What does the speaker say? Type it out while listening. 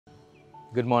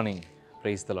Good morning,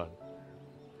 praise the lord.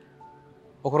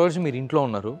 ఒకరోజు మీరు ఇంట్లో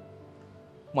ఉన్నారు.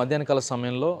 మధ్యాహ్న కాల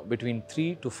సమయంలో బిట్వీన్ 3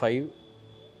 to 5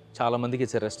 చాలామందికి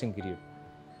ఇట్స్ రెస్టింగ్ పీరియడ్.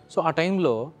 సో ఆ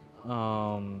టైంలో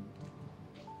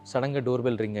సడన్గా డోర్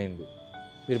బెల్ రింగ్ అయింది.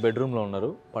 మీరు బెడ్రూమ్లో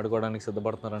ఉన్నారు, పడుకోవడానికి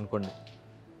సిద్ధపడుతున్నారు అనుకోండి.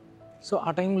 సో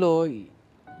ఆ టైంలో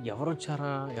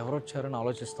ఎవరొచ్చారని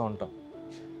ఆలోచిస్తూ ఉంటాం.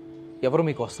 ఎవరు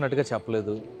మీకు వస్తున్నట్టుగా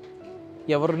చెప్పలేదు,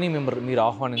 ఎవరిని మీరు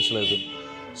ఆహ్వానించలేదు.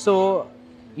 So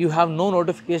you have no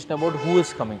notification about who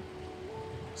is coming.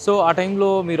 So ఆ టైంలో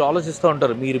మీరు ఆలోచిస్తూ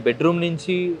ఉంటారు. మీరు బెడ్రూమ్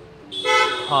నుంచి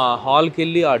హాల్కి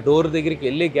వెళ్ళి ఆ డోర్ దగ్గరికి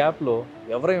వెళ్ళే గ్యాప్లో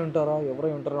ఎవరై ఉంటారా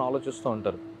అని ఆలోచిస్తూ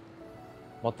ఉంటారు.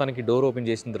 మొత్తానికి డోర్ ఓపెన్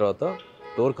చేసిన తర్వాత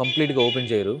డోర్ కంప్లీట్గా ఓపెన్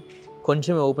చేయరు,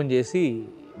 కొంచెమే ఓపెన్ చేసి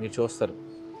మీరు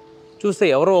చూస్తే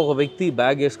ఎవరో ఒక వ్యక్తి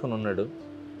బ్యాగ్ వేసుకొని ఉన్నాడు.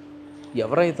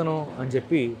 ఎవరైతనో అని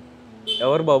చెప్పి,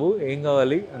 ఎవరు బాబు, ఏం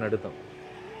కావాలి అని అడుగుతాం.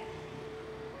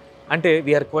 అంటే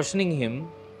we are questioning him,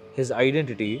 his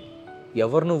identity.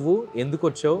 ఎవరు నువ్వు, ఎందుకు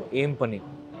వచ్చావు, ఏం పని.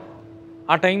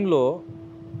 ఆ టైంలో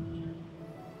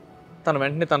తన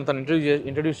వెంటనే తను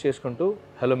ఇంట్రడ్యూస్ చేసుకుంటూ,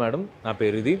 హలో మేడం, నా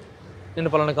పేరు ఇది,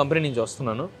 నేను పలానా కంపెనీ నుంచి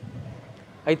వస్తున్నాను,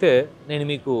 అయితే నేను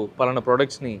మీకు పలానా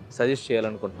ప్రోడక్ట్స్ని సజెస్ట్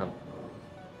చేయాలనుకుంటున్నాను.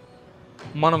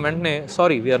 మనం వెంటనే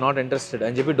సారీ వీఆర్ నాట్ ఇంట్రెస్టెడ్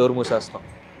అని చెప్పి డోర్ మూసేస్తాం.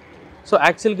 సో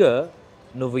యాక్చువల్గా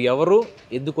నువ్వు ఎవరు,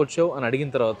 ఎందుకు వచ్చావు అని అడిగిన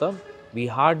తర్వాత we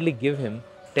hardly give him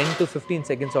 10 to 15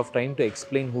 seconds of time to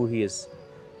explain who he is.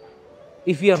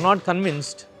 If we are not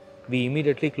convinced, we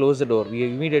immediately close the door. We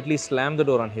immediately slam the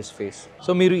door on his face.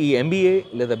 So మీరు ఈ MBA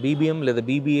లేదా BBM లేదా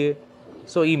BBA,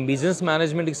 so ఈ business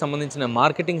మేనేజ్మెంట్కి సంబంధించిన,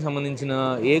 marketing సంబంధించిన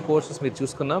ఏ courses మీరు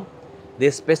చూసుకున్నా, they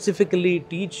specifically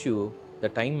teach you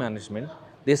the time management.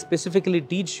 They specifically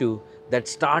teach you that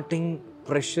starting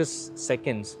precious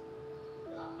seconds.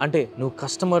 అంటే నువ్వు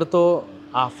కస్టమర్తో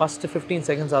ఆ first 15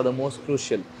 seconds are the most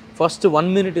crucial. First 1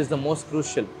 minute is the most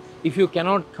crucial. If you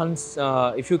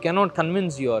cannot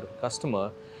convince your customer,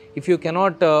 if you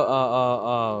cannot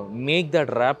make that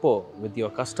rapport with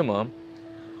your customer,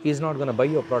 he is not going to buy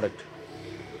your product.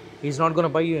 He is not going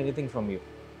to buy you anything from you.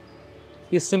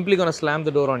 He is simply going to slam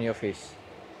the door on your face.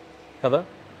 Kada?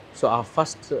 So our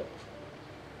first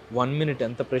 1 minute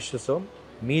anta precious o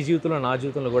మీ జీవితంలో నా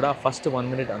జీవితంలో కూడా first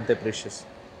 1 minute అంతే precious.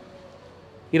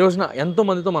 ఈ రోజున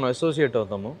ఎంతోమందితో మనం associate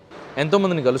అవుతాము,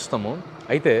 ఎంతోమందిని కలుస్తాము.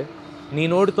 అయితే నీ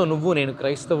నోటితో నువ్వు నేను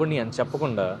క్రైస్తవుడిని అని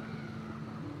చెప్పకుండా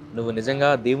నువ్వు నిజంగా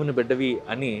దేవుని బిడ్డవి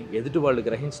అని ఎదుటి వాళ్ళు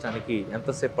గ్రహించడానికి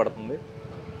ఎంతసేపు పడుతుంది?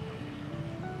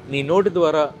 నీ నోటి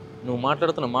ద్వారా, నువ్వు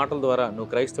మాట్లాడుతున్న మాటల ద్వారా నువ్వు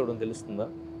క్రైస్తవుడిని తెలుస్తుందా?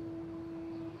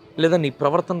 లేదా నీ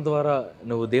ప్రవర్తన ద్వారా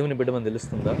నువ్వు దేవుని బిడ్డవని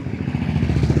తెలుస్తుందా?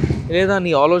 లేదా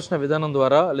నీ ఆలోచన విధానం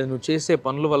ద్వారా, లేదా నువ్వు చేసే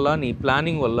పనుల వల్ల, నీ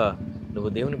ప్లానింగ్ వల్ల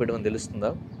నువ్వు దేవుని బిడ్డవని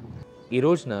తెలుస్తుందా? ఈ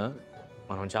రోజున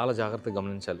మనం చాలా జాగ్రత్తగా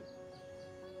గమనించాలి.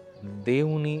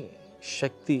 దేవుని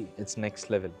శక్తి ఇట్స్ నెక్స్ట్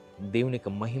లెవెల్, దేవుని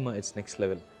యొక్క మహిమ ఇట్స్ నెక్స్ట్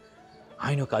లెవెల్,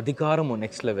 ఆయన యొక్క అధికారము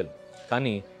నెక్స్ట్ లెవెల్.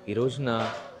 కానీ ఈ రోజున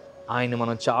ఆయన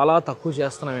మనం చాలా తక్కువ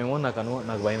చేస్తున్నామేమో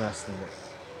నాకు భయం వేస్తుంది.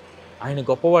 ఆయన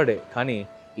గొప్పవాడే, కానీ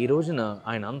ఈ రోజున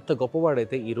ఆయన అంత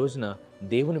గొప్పవాడైతే ఈ రోజున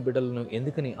దేవుని బిడ్డలను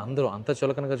ఎందుకని అందరూ అంత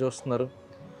చులకనగా చూస్తున్నారు?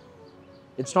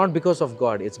 It's not because of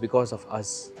God, it's because of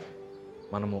us.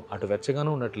 మనము అటు వెచ్చగానే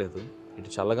ఉండట్లేదు, ఇటు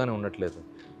చల్లగానే ఉండట్లేదు,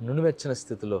 నునువెచ్చని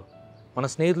స్థితిలో. మన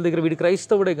స్నేహితుల దగ్గర వీడు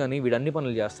క్రైస్తవుడే కానీ వీడు అన్ని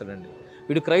పనులు చేస్తాడండి,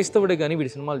 వీడు క్రైస్తవుడే కానీ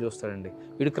వీడి సినిమాలు చూస్తాడండి,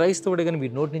 వీడు క్రైస్తవుడే కానీ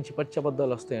వీడి నోటి నుంచి పచ్చి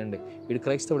అబద్ధాలు వస్తాయండి, వీడు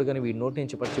క్రైస్తవుడే కానీ వీడి నోటి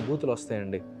నుంచి పచ్చి బూతులు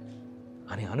వస్తాయండి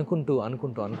అని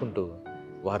అనుకుంటూ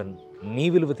వారు నీ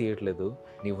విలువ తీయట్లేదు,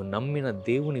 నీవు నమ్మిన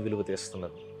దేవుని విలువ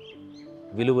తీస్తున్నారు.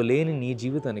 విలువ లేని నీ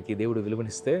జీవితానికి దేవుడు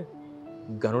విలువనిస్తే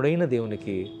గనుడైన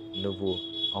దేవునికి నువ్వు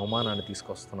అవమానాన్ని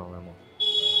తీసుకొస్తున్నావేమో.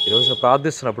 ఈరోజున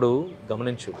ప్రార్థిస్తున్నప్పుడు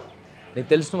గమనించు, నీకు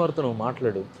తెలిసిన వారితో నువ్వు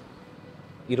మాట్లాడు.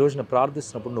 ఈ రోజున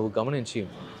ప్రార్థిస్తున్నప్పుడు నువ్వు గమనించి,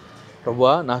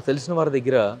 ప్రభువా, నాకు తెలిసిన వారి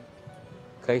దగ్గర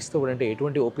క్రైస్తవుడు అంటే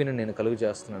ఎటువంటి ఒపీనియన్ నేను కలుగు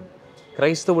చేస్తున్నాను,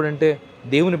 క్రైస్తవుడు అంటే,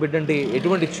 దేవుని బిడ్డ అంటే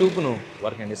ఎటువంటి చూపును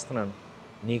వారికి నేను ఇస్తున్నాను,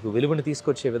 నీకు విలువను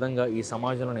తీసుకొచ్చే విధంగా ఈ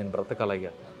సమాజంలో నేను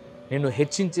బ్రతకాలయ్యా, నేను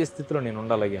హెచ్చించే స్థితిలో నేను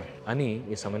ఉండాలయ్యా అని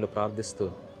ఈ సమయంలో ప్రార్థిస్తూ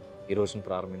ఈ రోజును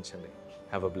ప్రారంభించండి.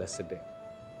 Have a blessed day.